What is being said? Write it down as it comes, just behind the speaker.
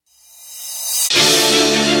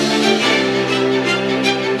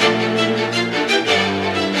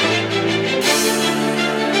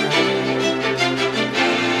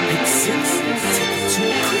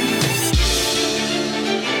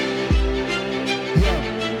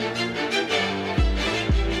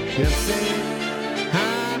You know what I'm saying?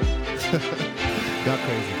 Huh? Y'all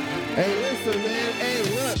crazy. Hey, listen, man. Hey,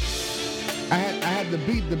 look. I had the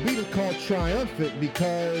beat. The beat is called Triumphant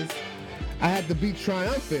because I had to be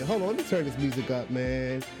triumphant. Hold on, let me turn this music up,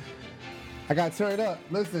 man. I got turned up.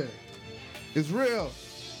 Listen, it's real.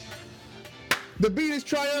 The beat is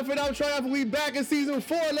triumphant. I'm triumphant. We back in season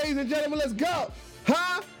 4, ladies and gentlemen. Let's go.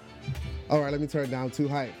 Huh? All right, let me turn it down. I'm too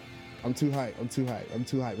hype. I'm too hype.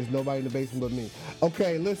 There's nobody in the basement but me.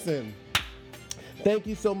 Okay, listen. Thank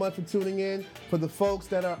you so much for tuning in. For the folks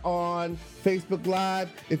that are on Facebook Live,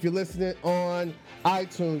 if you're listening on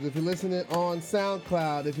iTunes, if you're listening on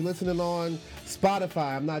SoundCloud, if you're listening on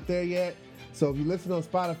Spotify, I'm not there yet. So if you listen on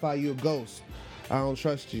Spotify, you're a ghost. I don't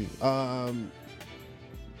trust you. But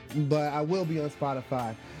I will be on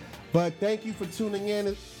Spotify. But thank you for tuning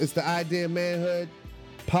in. It's the Idea of Manhood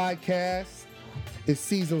podcast. It's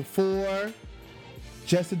season 4.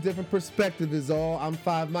 Just a different perspective is all. I'm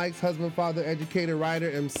Five Mics, husband, father, educator,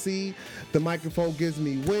 writer, MC. The microphone gives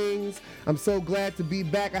me wings. I'm so glad to be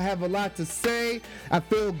back. I have a lot to say. I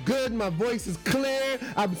feel good. My voice is clear.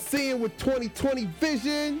 I'm seeing with 2020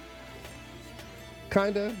 vision.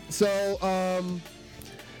 Kinda. So,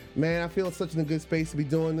 man, I feel such in a good space to be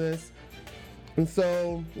doing this. And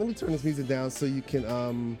so, let me turn this music down so you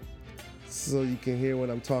can hear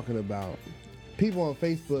what I'm talking about. People on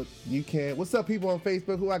Facebook, you can't. What's up, people on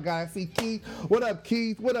Facebook? Who I got? I see Keith. What up,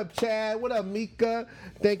 Keith? What up, Chad? What up, Mika?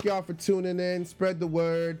 Thank y'all for tuning in. Spread the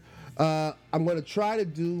word. I'm going to try to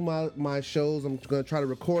do my shows. I'm going to try to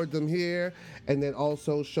record them here and then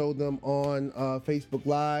also show them on Facebook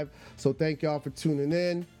Live. So thank y'all for tuning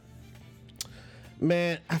in.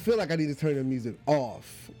 Man, I feel like I need to turn the music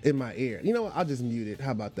off in my ear. You know what? I'll just mute it.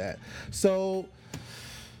 How about that? So,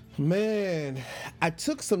 man, I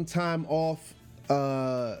took some time off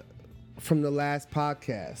from the last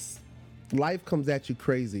podcast. Life comes at you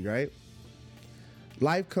crazy, right?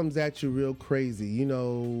 Life comes at you real crazy. You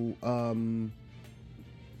know,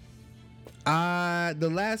 the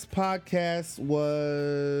last podcast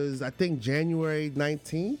was, I think, January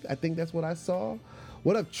 19th. I think that's what I saw.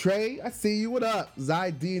 What up, Trey? I see you. What up?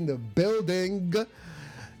 Zaidi in the building.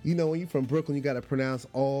 You know, when you're from Brooklyn, you got to pronounce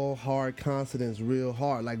all hard consonants real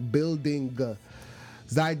hard, like building.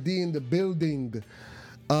 Zaidi in the building.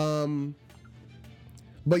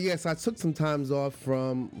 But yes, I took some times off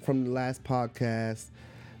from the last podcast,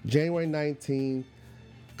 January 19th,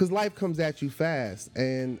 because life comes at you fast.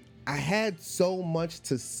 And I had so much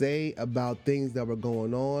to say about things that were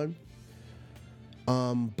going on,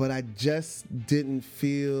 but I just didn't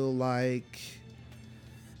feel like,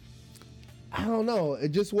 I don't know,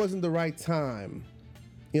 it just wasn't the right time.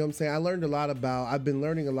 You know what I'm saying? I've been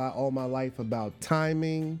learning a lot all my life about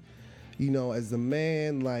timing, you know, as a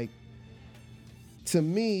man. Like, to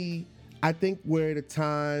me, I think we're at a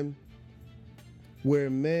time where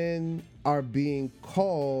men are being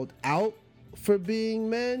called out for being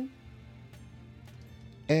men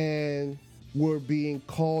and we're being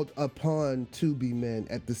called upon to be men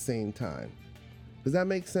at the same time. Does that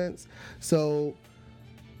make sense? So,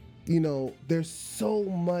 you know, there's so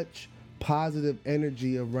much positive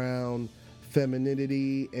energy around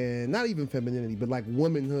femininity, and not even femininity, but like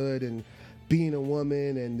womanhood and being a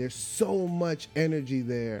woman, and there's so much energy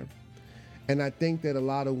there. And I think that a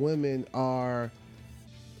lot of women are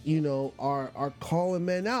calling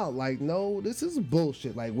men out like, no, this is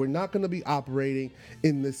bullshit. Like, we're not going to be operating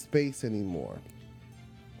in this space anymore.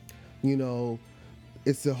 You know,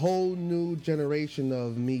 it's a whole new generation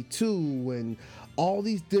of Me Too and all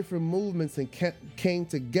these different movements and came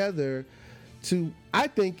together to, I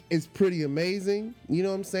think it's pretty amazing, you know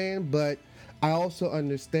what I'm saying? But I also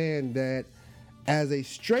understand that as a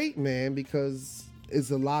straight man, because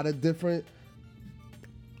it's a lot of different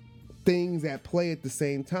things at play at the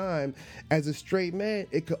same time, as a straight man,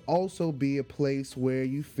 it could also be a place where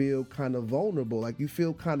you feel kind of vulnerable. Like, you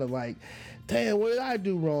feel kind of like, damn, what did I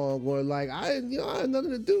do wrong? Or like, I had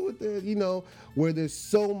nothing to do with it, you know, where there's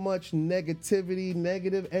so much negativity,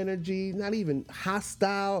 negative energy, not even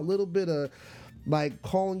hostile, a little bit of like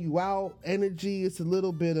calling you out energy. It's a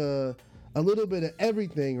little bit of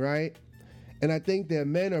everything, right? And I think that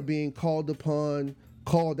men are being called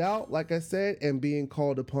out, like I said, and being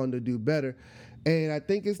called upon to do better. And I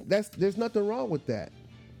think there's nothing wrong with that.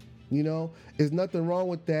 You know, there's nothing wrong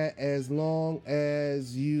with that as long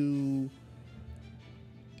as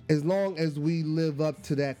we live up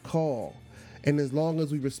to that call, and as long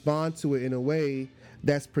as we respond to it in a way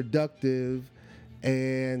that's productive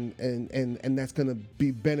and that's going to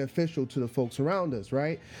be beneficial to the folks around us,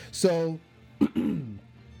 right? So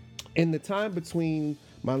in the time between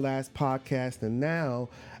my last podcast and now,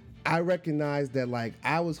 I recognized that like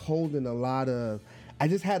I was holding a lot of, I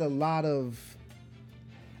just had a lot of,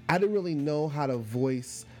 I didn't really know how to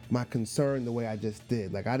voice my concern the way I just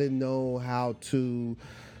did. Like I didn't know how to,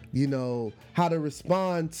 how to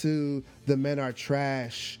respond to the men are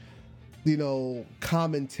trash,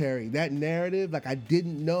 commentary, that narrative. Like I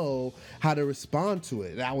didn't know how to respond to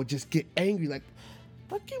it. And I would just get angry, like,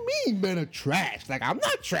 what do you mean men are trash? Like I'm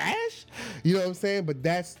not trash. You know what I'm saying? But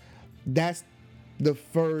that's the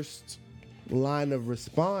first line of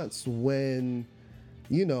response when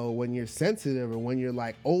when you're sensitive, or when you're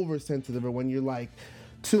like oversensitive, or when you're like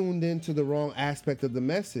tuned into the wrong aspect of the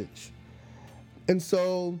message. And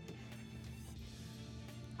so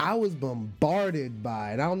I was bombarded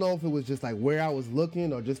by it. I don't know if it was just like where I was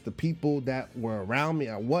looking or just the people that were around me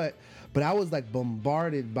or what, but I was like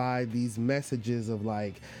bombarded by these messages of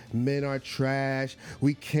like, men are trash,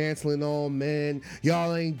 we canceling all men,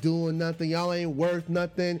 y'all ain't doing nothing, y'all ain't worth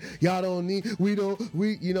nothing, y'all don't need, we,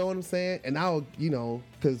 you know what I'm saying? And I'll,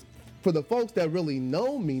 because for the folks that really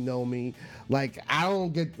know me, like I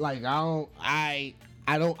don't get, like I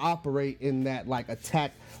don't operate in that like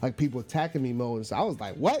attack, like people attacking me mode. So I was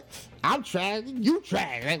like, what? I'm trash, you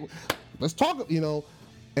trash. Like, let's talk,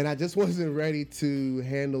 And I just wasn't ready to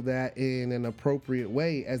handle that in an appropriate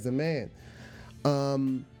way as a man.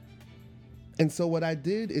 And so what I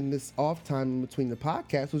did in this off time in between the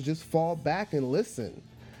podcasts was just fall back and listen.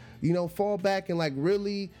 Fall back and like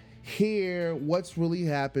really hear what's really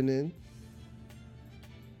happening.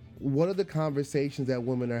 What are the conversations that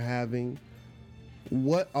women are having?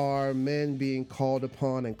 What are men being called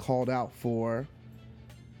upon and called out for?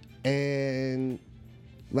 And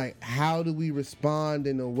like, how do we respond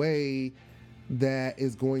in a way that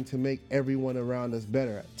is going to make everyone around us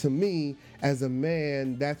better? To me, as a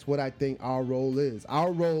man, that's what I think our role is.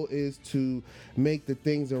 Our role is to make the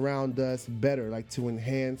things around us better, like to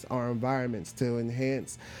enhance our environments, to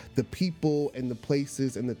enhance the people and the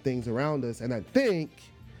places and the things around us. And I think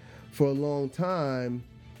for a long time,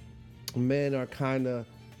 men are kind of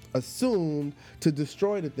assumed to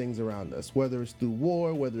destroy the things around us, whether it's through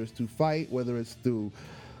war, whether it's through fight, whether it's through,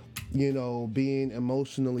 being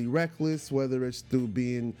emotionally reckless, whether it's through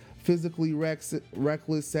being physically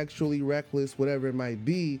reckless, sexually reckless, whatever it might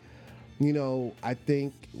be. I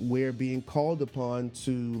think we're being called upon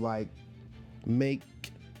to like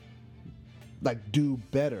do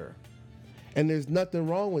better. And there's nothing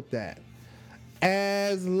wrong with that.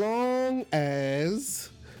 As long as,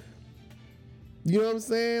 you know what I'm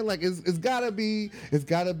saying? Like it's gotta be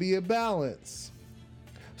a balance.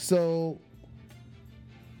 So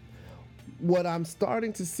what I'm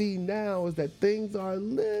starting to see now is that things are a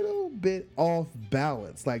little bit off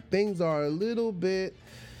balance. Like things are a little bit,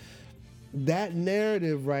 that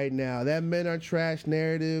narrative right now, that men are trash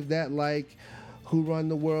narrative, that like who run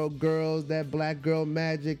the world girls, that black girl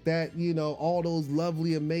magic, that, all those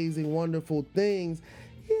lovely, amazing, wonderful things.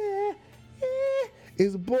 Yeah,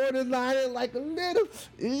 is borderline like a little,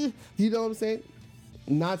 you know what I'm saying?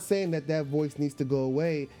 Not saying that voice needs to go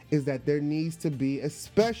away, is that there needs to be,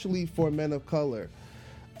 especially for men of color,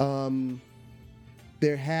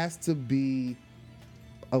 there has to be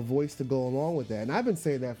a voice to go along with that. And I've been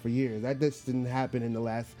saying that for years. That just didn't happen in the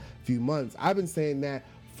last few months. I've been saying that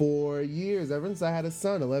for years, ever since I had a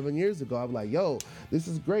son 11 years ago. I'm like, yo, this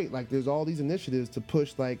is great. Like there's all these initiatives to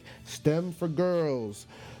push like STEM for girls,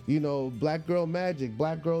 black girl magic,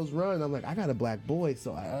 black girls run. I'm like, I got a black boy,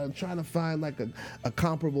 so I'm trying to find like a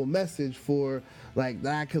comparable message for like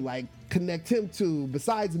that I could like connect him to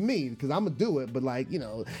besides me, because I'm gonna do it. But like,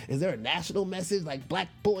 is there a national message like black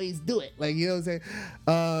boys do it? Like, you know what I'm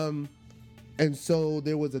saying? And so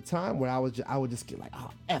there was a time where I would just get like,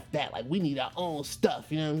 oh, F that. Like we need our own stuff.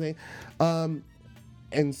 You know what I'm saying?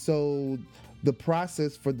 And so the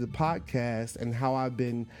process for the podcast and how I've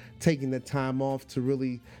been taking the time off to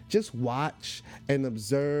really just watch and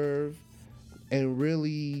observe and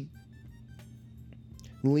really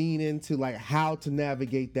lean into like how to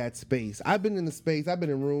navigate that space. I've been in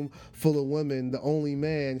a room full of women, the only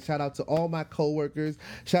man. Shout out to all my coworkers.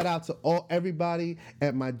 Shout out to everybody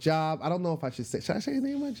at my job. I don't know if I should say the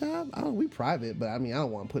name of my job? We private, but I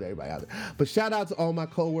don't want to put everybody out there. But shout out to all my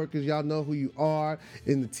coworkers. Y'all know who you are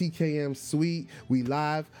in the TKM suite. We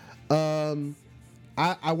live.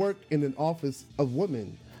 I work in an office of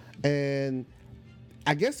women, and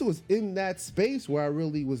I guess it was in that space where I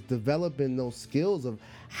really was developing those skills of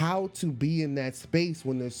how to be in that space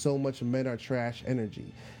when there's so much men are trash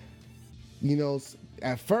energy.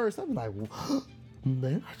 At first I'm like,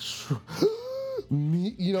 men are trash.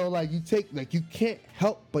 Me, like you can't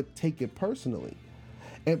help but take it personally.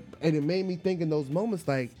 And it made me think in those moments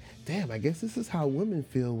like, damn, I guess this is how women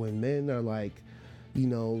feel when men are like, you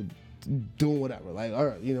know, doing whatever. Like,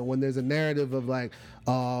 or, you know, when there's a narrative of like,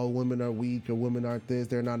 oh, women are weak or women aren't this,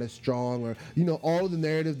 they're not as strong, or, you know, all of the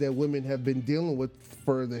narratives that women have been dealing with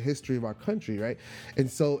for the history of our country, right? And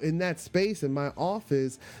so in that space in my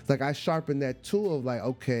office, like I sharpened that tool of like,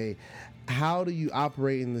 okay, how do you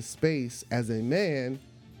operate in this space as a man?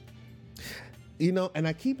 You know, and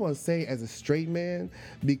I keep on saying as a straight man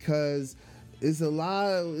because it's a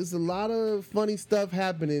lot of funny stuff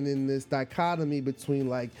happening in this dichotomy between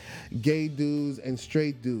like gay dudes and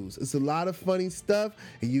straight dudes. It's a lot of funny stuff,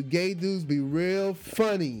 and you gay dudes be real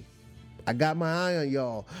funny. I got my eye on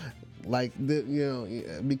y'all. Like, you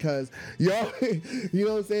know, because y'all, you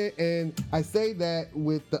know what I'm saying? And I say that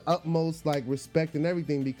with the utmost like respect and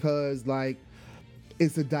everything because like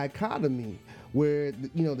it's a dichotomy where,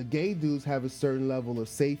 you know, the gay dudes have a certain level of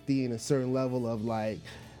safety and a certain level of like,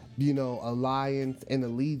 you know, alliance and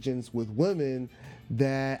allegiance with women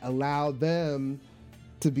that allow them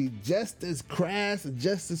to be just as crass,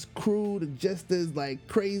 just as crude, just as like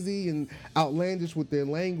crazy and outlandish with their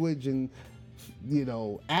language and, you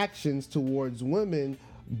know, actions towards women.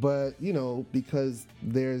 But, you know, because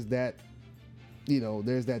there's that, you know,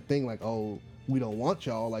 there's that thing like, oh, we don't want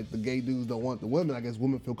y'all, like the gay dudes don't want the women. I guess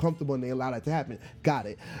women feel comfortable and they allow that to happen. Got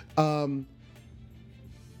it.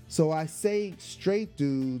 So I say straight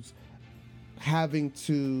dudes having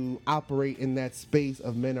to operate in that space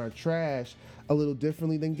of men are trash a little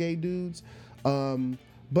differently than gay dudes.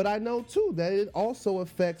 But I know too that it also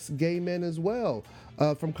affects gay men as well.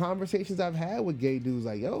 From conversations I've had with gay dudes,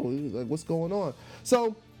 like, yo, like, what's going on?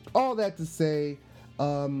 So all that to say,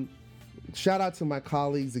 shout out to my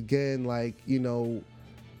colleagues again, like, you know,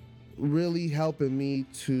 really helping me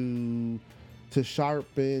to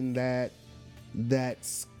sharpen that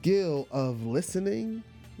skill of listening.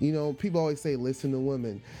 You know, people always say listen to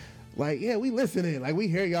women. Like, yeah, we listening. Like, we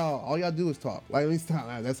hear y'all. All y'all do is talk. Like, at least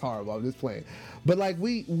that's horrible. I'm just playing. But like,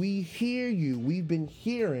 we hear you. We've been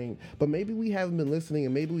hearing, but maybe we haven't been listening,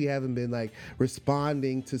 and maybe we haven't been like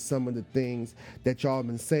responding to some of the things that y'all have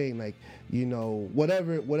been saying. Like, you know,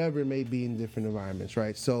 whatever it may be in different environments,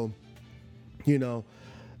 right? So, you know,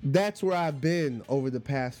 that's where I've been over the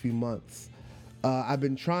past few months. I've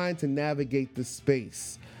been trying to navigate the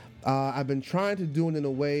space. I've been trying to do it in a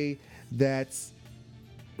way that's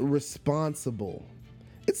responsible.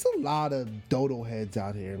 It's a lot of dodo heads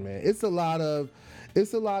out here, man. It's a lot of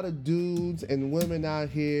dudes and women out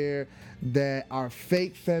here that are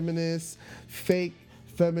fake feminist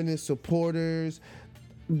supporters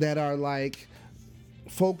that are like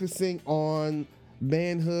focusing on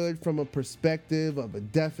manhood from a perspective of a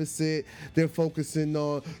deficit. They're focusing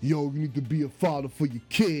on, yo, you need to be a father for your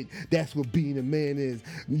kid. That's what being a man is.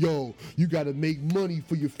 Yo, you gotta make money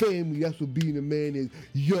for your family. That's what being a man is.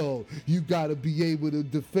 Yo, you gotta be able to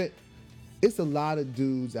defend. It's a lot of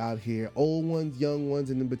dudes out here, old ones, young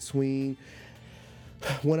ones, and in between.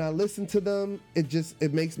 When I listen to them,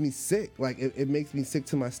 it makes me sick. Like, it makes me sick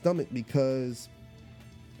to my stomach because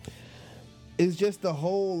it's just a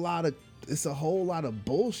whole lot of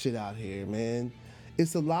bullshit out here, man.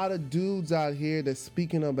 It's a lot of dudes out here that's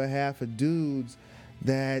speaking on behalf of dudes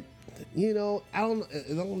that, you know, I don't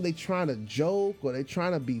know if they trying to joke or they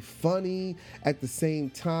trying to be funny at the same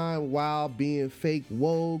time while being fake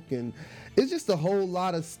woke. And it's just a whole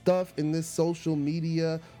lot of stuff in this social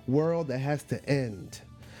media world that has to end.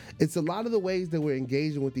 It's a lot of the ways that we're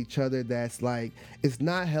engaging with each other that's like, it's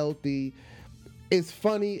not healthy. It's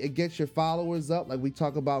funny, it gets your followers up. Like, we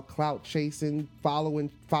talk about clout chasing,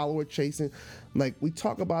 follower chasing. Like, we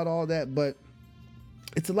talk about all that, but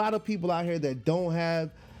it's a lot of people out here that don't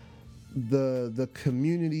have the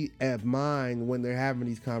community at mind when they're having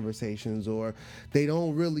these conversations, or they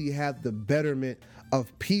don't really have the betterment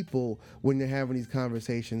of people when they're having these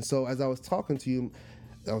conversations. So as I was talking to you,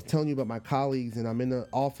 I was telling you about my colleagues, and I'm in an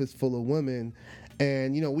office full of women,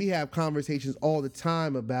 and, you know, we have conversations all the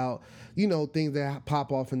time about, you know, things that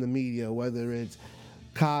pop off in the media, whether it's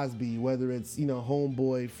Cosby, whether it's, you know,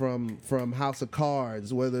 Homeboy from House of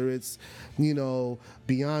Cards, whether it's, you know,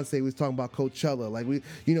 Beyonce was talking about Coachella. Like,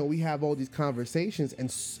 we have all these conversations,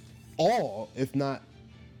 and all, if not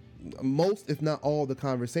most, if not all the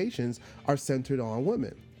conversations are centered on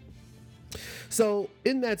women. So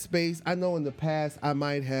in that space, I know in the past I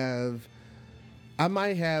might have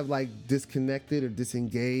like disconnected or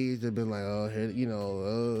disengaged or been like, oh, you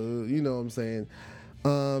know what I'm saying.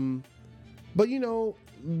 But, you know,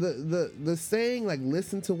 the saying like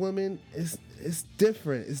listen to women is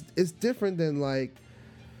different. It's different than like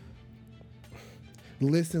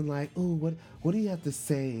listen like, ooh, what do you have to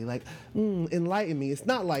say? Like, enlighten me. It's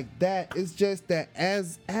not like that. It's just that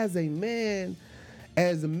as a man,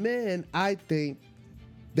 I think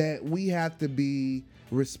that we have to be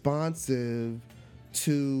responsive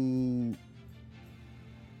to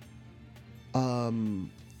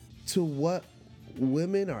what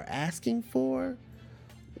women are asking for,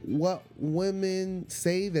 what women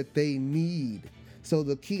say that they need. So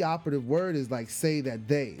the key operative word is like say that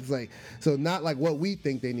they. It's like, so not like what we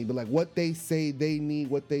think they need, but like what they say they need,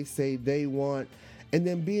 what they say they want, and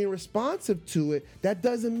then being responsive to it. That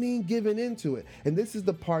doesn't mean giving into it. And this is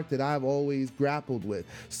the part that I've always grappled with.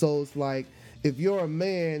 So it's like, if you're a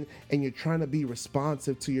man and you're trying to be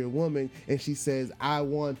responsive to your woman and she says, I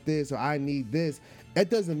want this or I need this,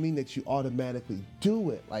 that doesn't mean that you automatically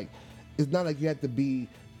do it. Like, it's not like you have to be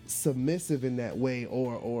submissive in that way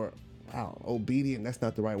or I don't know, obedient, that's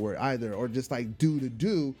not the right word either, or just like do to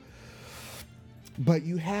do. But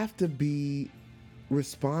you have to be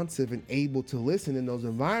responsive and able to listen in those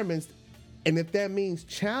environments. And if that means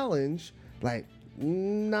challenge, like,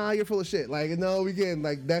 nah, you're full of shit. Like, no, again,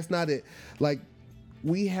 like, that's not it. Like,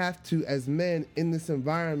 we have to, as men in this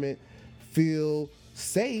environment, feel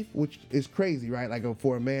safe, which is crazy, right? Like,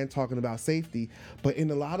 for a man talking about safety. But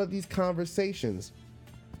in a lot of these conversations,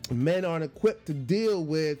 men aren't equipped to deal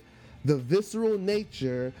with the visceral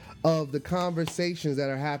nature of the conversations that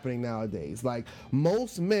are happening nowadays. Like,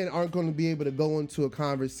 most men aren't going to be able to go into a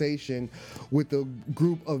conversation with a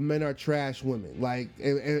group of men are trash women, like,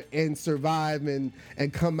 and survive and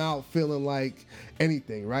come out feeling like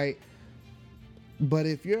anything, right? But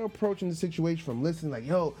if you're approaching the situation from listening, like,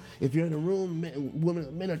 yo, if you're in a room,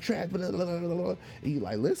 men are trash, blah, blah, blah, blah, blah, and you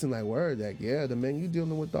like, listen, like, word, like, yeah, the men you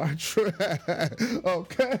dealing with are trash.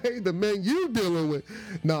 Okay, the men you dealing with.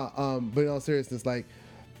 Nah, but in all seriousness, like,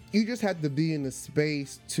 you just have to be in the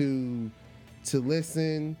space to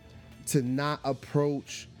listen, to not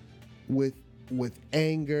approach with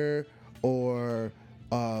anger or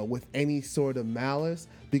with any sort of malice,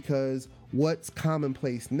 because what's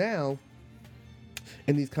commonplace now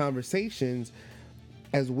in these conversations,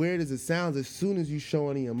 as weird as it sounds, as soon as you show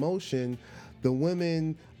any emotion, the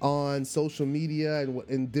women on social media and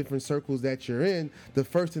in different circles that you're in, the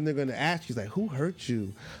first thing they're going to ask you is like, who hurt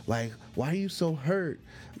you? Like, why are you so hurt?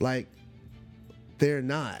 Like, they're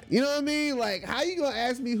not. You know what I mean? Like, how you going to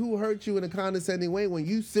ask me who hurt you in a condescending way when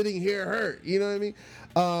you sitting here hurt? You know what I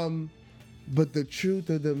mean? But the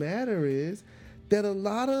truth of the matter is that a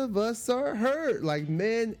lot of us are hurt, like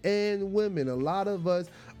men and women. A lot of us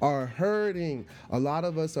are hurting. A lot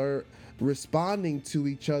of us are responding to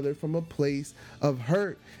each other from a place of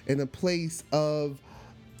hurt and a place of,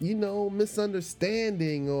 you know,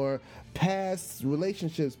 misunderstanding or past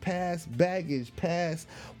relationships, past baggage, past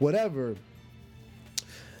whatever.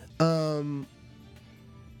 And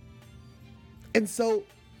so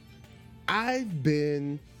I've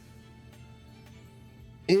been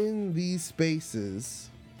in these spaces,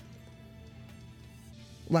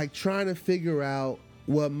 like, trying to figure out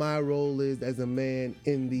what my role is as a man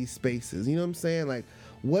in these spaces. You know what I'm saying? Like,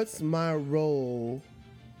 what's my role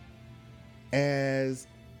as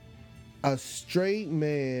a straight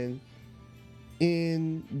man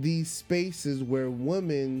in these spaces where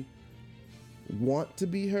women want to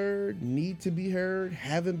be heard, need to be heard,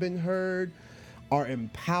 haven't been heard, are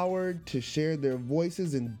empowered to share their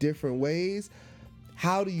voices in different ways?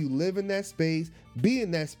 How do you live in that space, be in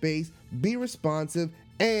that space, be responsive,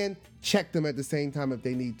 and check them at the same time if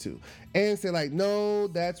they need to? And say like, no,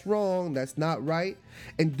 that's wrong, that's not right.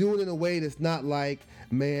 And do it in a way that's not like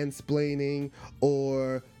mansplaining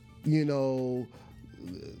or, you know,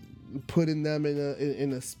 putting them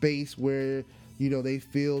in a space where, you know, they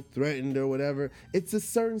feel threatened or whatever. It's a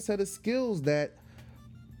certain set of skills that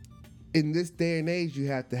in this day and age you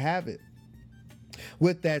have to have it.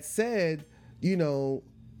 With that said, you know,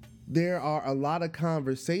 there are a lot of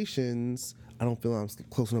conversations. I don't feel I'm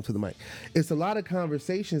close enough to the mic. It's a lot of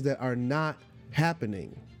conversations that are not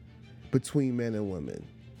happening between men and women.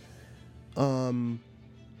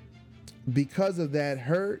 Because of that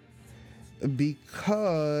hurt,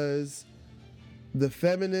 because the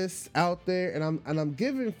feminists out there, and I'm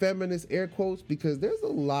giving feminists air quotes because there's a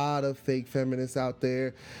lot of fake feminists out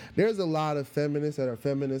there. There's a lot of feminists that are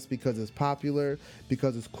feminists because it's popular,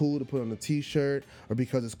 because it's cool to put on a t-shirt, or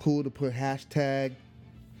because it's cool to put hashtag.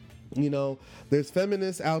 You know, there's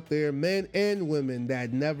feminists out there, men and women,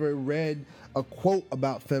 that never read a quote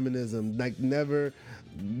about feminism, like never,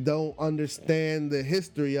 don't understand the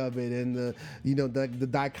history of it and the, you know, the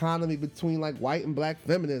dichotomy between like white and black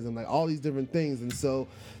feminism, like all these different things. And so,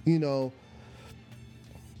 you know,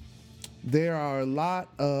 there are a lot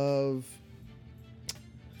of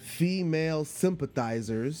female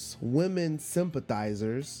sympathizers, women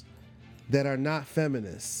sympathizers that are not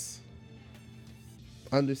feminists.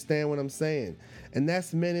 Understand what I'm saying? And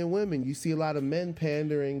that's men and women. You see a lot of men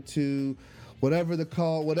pandering to whatever the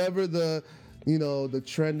the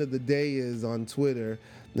trend of the day is on Twitter,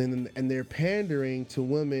 and they're pandering to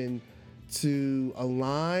women to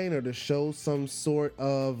align or to show some sort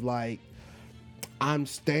of like, I'm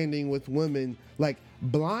standing with women. Like,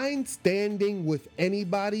 blind standing with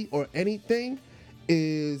anybody or anything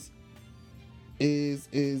is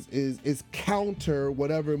counter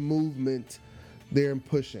whatever movement they're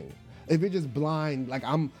pushing. If you're just blind, like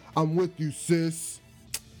I'm with you, sis.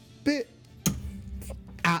 You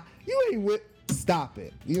ain't with. Stop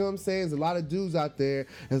it. You know what I'm saying? There's a lot of dudes out there.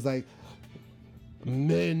 There's like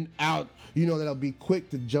men out, that'll be quick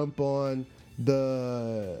to jump on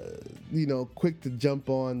the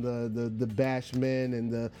bash men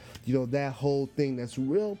and the that whole thing that's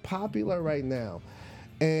real popular right now.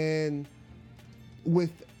 And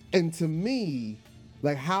to me,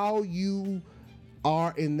 like, how you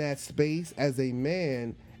are in that space as a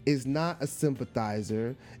man is not a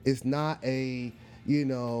sympathizer. It's not a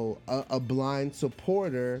blind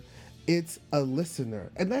supporter. It's a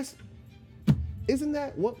listener. And isn't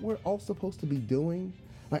that what we're all supposed to be doing?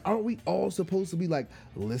 Like, aren't we all supposed to be like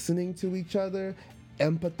listening to each other,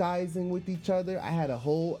 empathizing with each other? I had a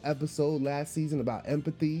whole episode last season about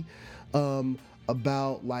empathy,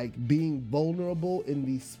 about like being vulnerable in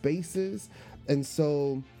these spaces. And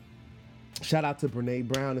so shout out to Brene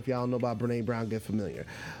Brown. If y'all know about Brene Brown, get familiar.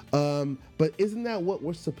 But isn't that what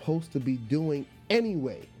we're supposed to be doing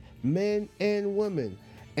anyway? Men and women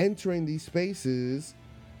entering these spaces,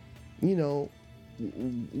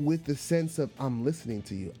 with the sense of, I'm listening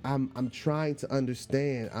to you. I'm trying to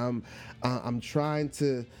understand. I'm trying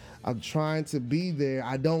to be there.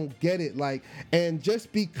 I don't get it. Like, and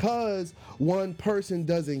just because one person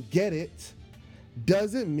doesn't get it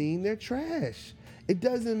doesn't mean they're trash. It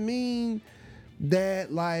doesn't mean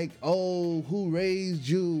that, like, oh, who raised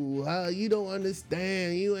you? You don't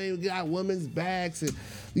understand. You ain't got women's backs. And,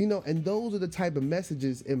 and those are the type of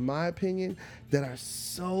messages, in my opinion, that are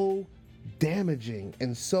so damaging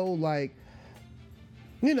and so, like,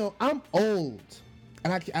 I'm old.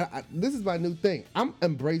 And I this is my new thing. I'm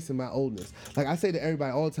embracing my oldness. Like I say to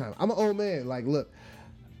everybody all the time, I'm an old man. Like, look,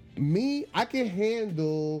 me, I can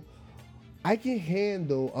handle,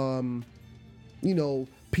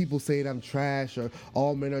 people saying I'm trash or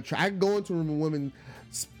all men are trash. I can go into a room of women,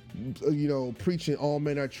 preaching all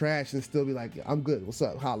men are trash and still be like, I'm good. What's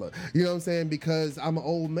up? Holla. You know what I'm saying? Because I'm an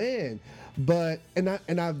old man. But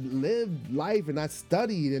I've lived life and I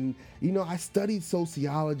studied and I studied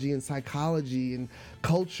sociology and psychology and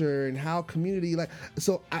culture and how community, like,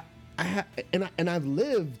 so I've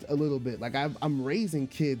lived a little bit. Like, I'm raising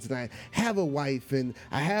kids and I have a wife and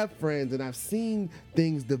I have friends and I've seen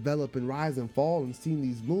things develop and rise and fall and seen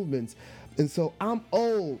these movements. And so I'm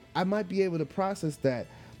old. I might be able to process that.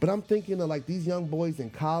 But I'm thinking of like these young boys in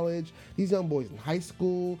college, these young boys in high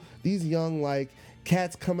school, these young like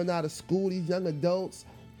cats coming out of school, these young adults,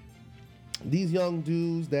 these young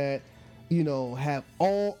dudes that, have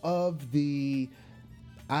all of the,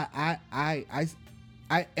 I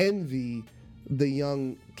envy the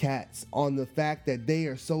young cats on the fact that they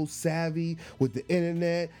are so savvy with the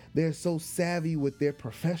internet. They're so savvy with their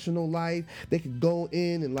professional life. They could go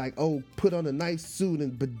in and like, put on a nice suit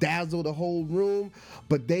and bedazzle the whole room,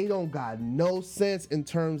 but they don't got no sense in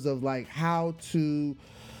terms of like how to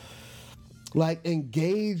like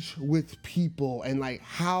engage with people and like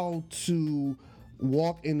how to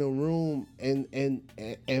walk in the room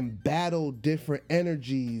and battle different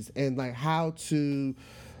energies and like how to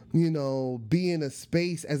be in a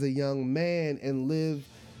space as a young man and live.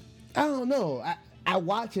 I don't know. I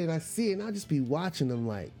watch it and I see it and I'll just be watching them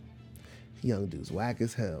like, young dudes whack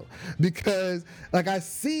as hell, because like I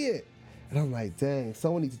see it and I'm like, dang,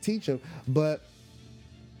 someone needs to teach them. But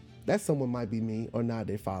that someone might be me or not,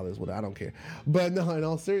 their fathers, whatever, I don't care. But no, in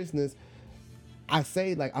all seriousness, I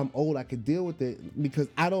say like I'm old, I could deal with it, because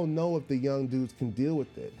I don't know if the young dudes can deal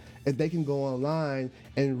with it. If they can go online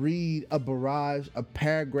and read a barrage, a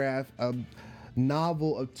paragraph, a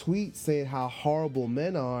novel, a tweet saying how horrible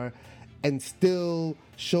men are and still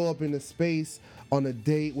show up in a space on a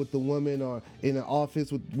date with the woman or in an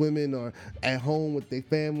office with women or at home with their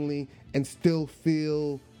family and still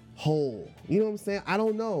feel whole. You know what I'm saying? I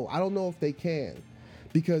don't know. I don't know if they can,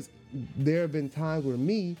 because there have been times where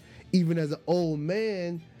me, even as an old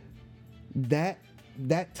man, that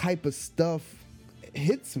type of stuff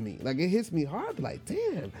hits me. Like, it hits me hard. Like,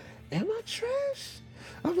 damn, am I trash?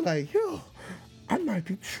 I'm like, yo, I might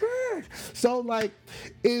be trash. So like,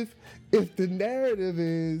 if the narrative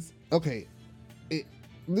is okay,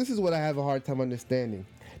 this is what I have a hard time understanding.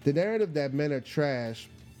 The narrative that men are trash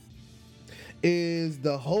is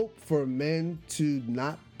the hope for men to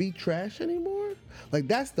not be trash anymore. Like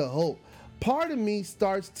that's the hope. Part of me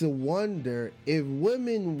starts to wonder if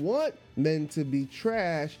women want men to be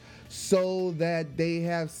trash so that they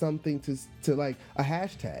have something to like a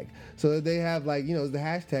hashtag. So that they have like, the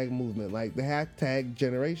hashtag movement, like the hashtag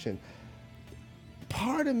generation.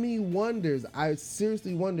 Part of me wonders, I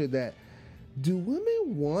seriously wonder that, do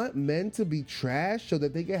women want men to be trash so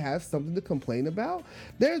that they can have something to complain about?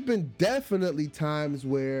 There's been definitely times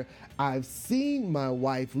where I've seen my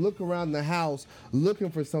wife look around the house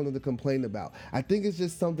looking for something to complain about. I think it's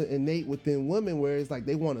just something innate within women where it's like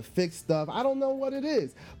they want to fix stuff. I don't know what it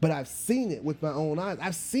is, but I've seen it with my own eyes.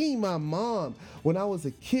 I've seen my mom when I was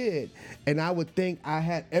a kid and I would think I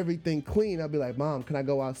had everything clean. I'd be like, Mom, can I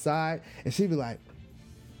go outside? And she'd be like,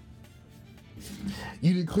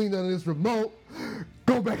 you didn't clean none of this remote.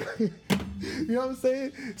 Go back. You know what I'm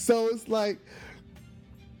saying? So it's like,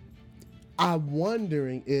 I'm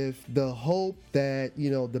wondering if the hope that,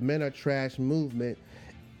 the men are trash movement,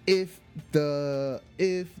 if the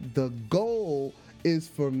goal is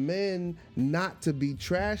for men not to be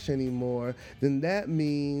trash anymore, then that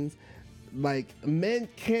means like men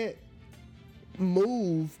can't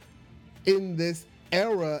move in this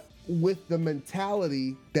era with the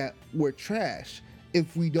mentality that we're trash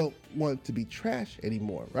if we don't want to be trash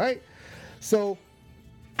anymore, right? So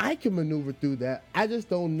I can maneuver through that. I just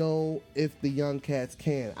don't know if the young cats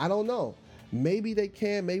can. I don't know. Maybe they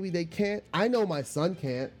can, maybe they can't. I know my son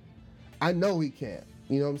can't. I know he can't.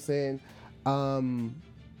 You know what I'm saying?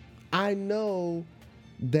 I know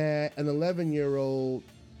that an 11-year-old,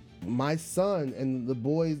 my son and the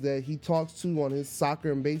boys that he talks to on his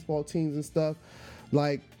soccer and baseball teams and stuff,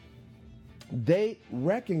 like, they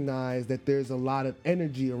recognize that there's a lot of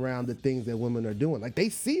energy around the things that women are doing. Like, they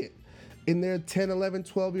see it in their 10, 11,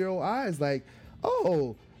 12-year-old eyes. Like,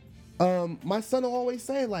 my son will always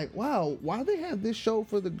say, like, wow, why do they have this show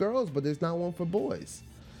for the girls, but there's not one for boys?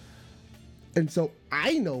 And so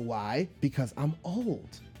I know why, because I'm old.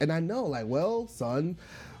 And I know, like, well, son,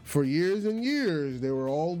 for years and years, there were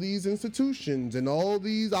all these institutions and all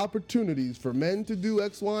these opportunities for men to do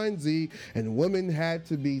X, Y, and Z, and women had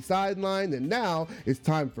to be sidelined, and now it's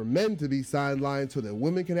time for men to be sidelined so that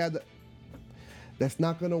women can have the... That's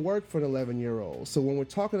not going to work for an 11-year-old. So when we're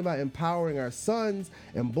talking about empowering our sons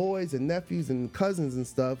and boys and nephews and cousins and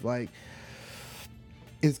stuff, like,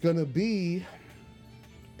 it's going to be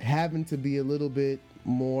having to be a little bit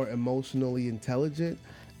more emotionally intelligent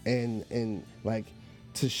and like,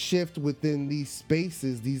 to shift within these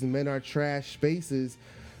spaces, these men are trash spaces,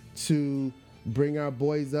 to bring our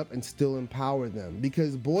boys up and still empower them,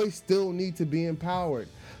 because boys still need to be empowered.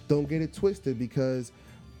 Don't get it twisted, because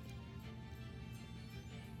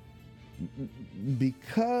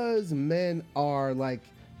men are like,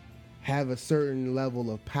 have a certain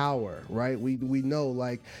level of power, right? We know,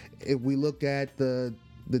 like, if we look at the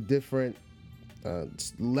different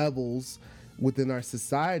levels within our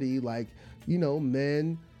society, like,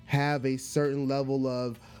 men have a certain level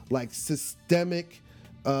of like systemic,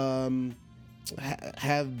 have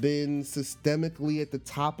been systemically at the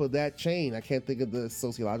top of that chain. I can't think of the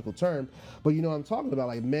sociological term, but you know what I'm talking about.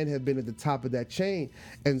 Like, men have been at the top of that chain.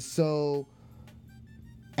 And so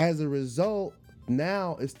as a result,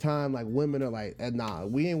 now it's time, like, women are like, nah,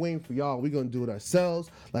 we ain't waiting for y'all. We're going to do it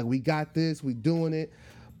ourselves. Like, we got this, we doing it.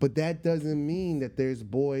 But that doesn't mean that there's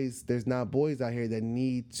not boys out here that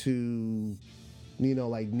need to,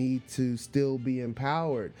 need to still be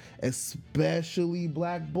empowered, especially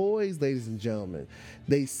black boys, ladies and gentlemen.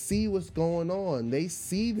 They see what's going on. They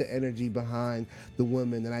see the energy behind the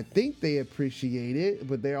women, and I think they appreciate it,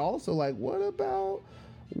 but they're also like, what about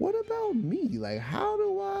me? Like, how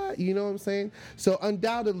do I, you know what I'm saying? So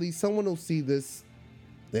undoubtedly someone will see this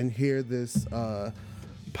and hear this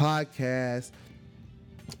podcast,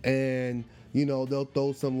 and they'll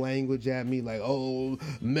throw some language at me like, oh,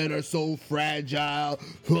 men are so fragile,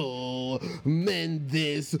 oh, men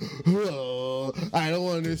this, oh, I don't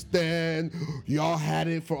understand, y'all had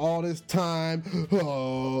it for all this time,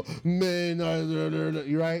 oh, men are,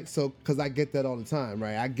 you're right. So because I get that all the time,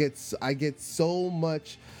 right? I get so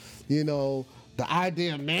much, the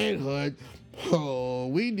idea of manhood, oh,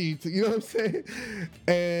 we need to, you know what I'm saying?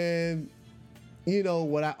 And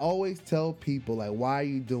what I always tell people, like, why are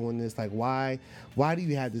you doing this? Like, why do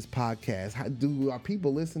you have this podcast? Are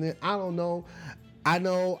people listening? I don't know. I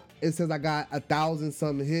know it says I got 1,000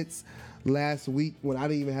 something hits last week when I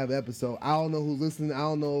didn't even have an episode. I don't know who's listening. I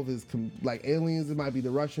don't know if it's like aliens. It might be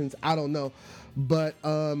the Russians. I don't know. But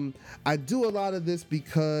I do a lot of this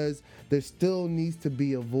because there still needs to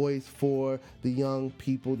be a voice for the young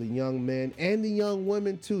people, the young men, and the young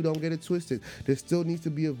women too. Don't get it twisted. There still needs to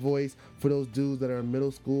be a voice for those dudes that are in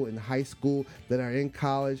middle school and high school, that are in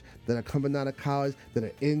college, that are coming out of college, that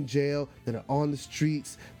are in jail, that are on the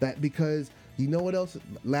streets. That because you know what else?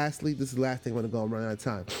 Lastly, this is the last thing I'm gonna go. I'm running out of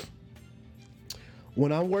time.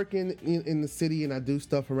 When I'm working in the city and I do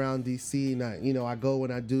stuff around DC, and I go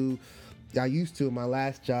and I used to in my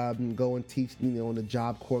last job and go and teach, in the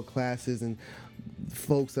Job Corps classes and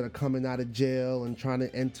folks that are coming out of jail and trying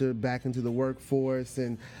to enter back into the workforce.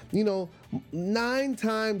 And, 9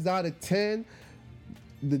 times out of 10,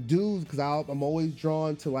 the dudes, because I'm always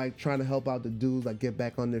drawn to like trying to help out the dudes like get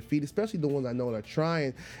back on their feet, especially the ones I know that are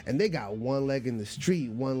trying, and they got one leg in the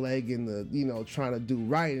street, one leg in the, trying to do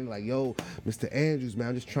right, and like, yo, Mr. Andrews, man,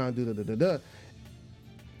 I'm just trying to do da.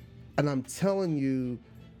 And I'm telling you,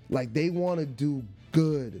 like, they want to do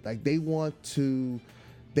good. Like, they want to,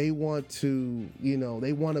 they want to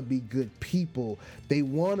be good people. They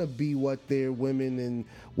want to be what their women and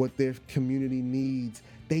what their community needs.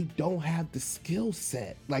 They don't have the skill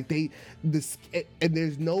set. Like, and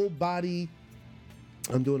there's nobody,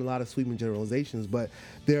 I'm doing a lot of sweeping generalizations, but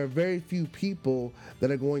there are very few people that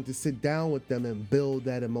are going to sit down with them and build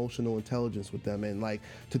that emotional intelligence with them and like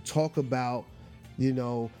to talk about,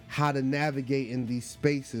 how to navigate in these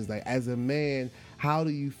spaces. Like, as a man, how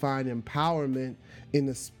do you find empowerment in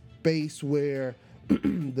a space where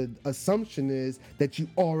the assumption is that you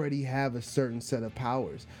already have a certain set of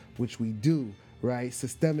powers, which we do, right?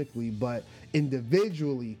 Systemically, but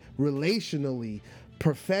individually, relationally,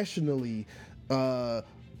 professionally, a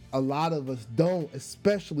lot of us don't,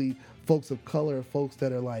 especially folks of color, folks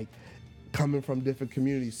that are like coming from different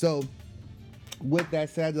communities. So with that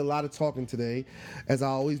said, I did a lot of talking today, as I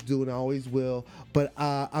always do and I always will, but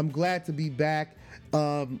I'm glad to be back.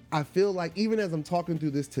 I feel like even as I'm talking through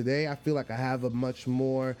this today, I feel like I have a much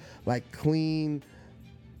more like clean,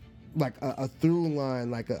 like a through line,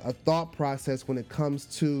 like a thought process when it comes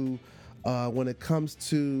to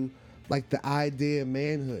like the idea of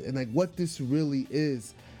manhood and like what this really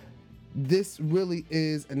is. This really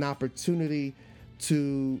is an opportunity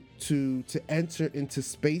to enter into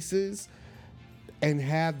spaces and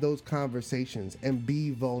have those conversations and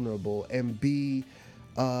be vulnerable and be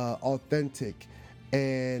authentic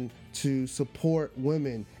and to support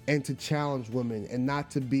women and to challenge women and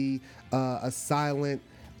not to be a silent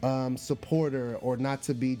supporter or not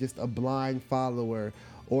to be just a blind follower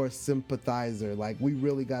or a sympathizer. Like, we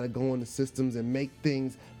really got to go into systems and make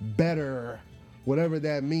things better, whatever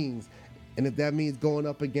that means. And if that means going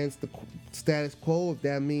up against the status quo, if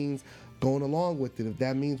that means going along with it, if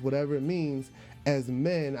that means whatever it means, as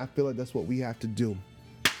men, I feel like that's what we have to do.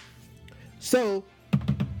 So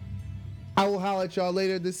I will holler at y'all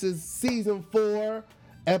later. This is season 4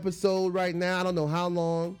 episode right now. I don't know how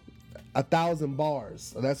long. 1,000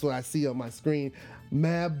 bars. So that's what I see on my screen.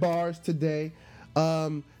 Mad bars today.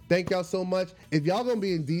 Thank y'all so much. If y'all gonna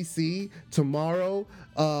be in DC tomorrow,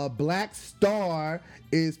 Black Star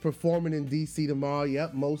is performing in DC tomorrow.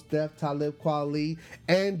 Yep, Mos Def, Talib Kweli,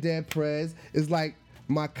 and Dead Prez. It's like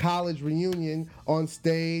my college reunion on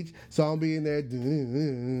stage, so I'll be in there.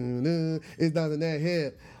 It's nothing that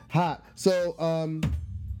hip hot. So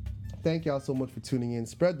thank y'all so much for tuning in.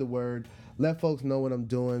 Spread the word. Let folks know what I'm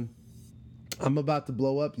doing. I'm about to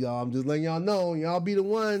blow up, y'all. I'm just letting y'all know. Y'all be the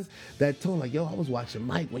ones that told like, yo, I was watching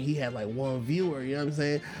Mike when he had like 1 viewer, you know what I'm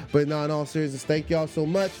saying? But no, in all seriousness, thank y'all so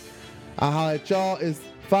much. I'll holler at y'all. It's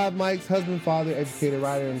 5 Mics, husband, father, educator,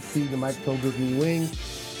 writer, and MC. The microphone gives me wings.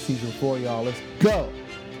 Season 4, y'all. Let's go.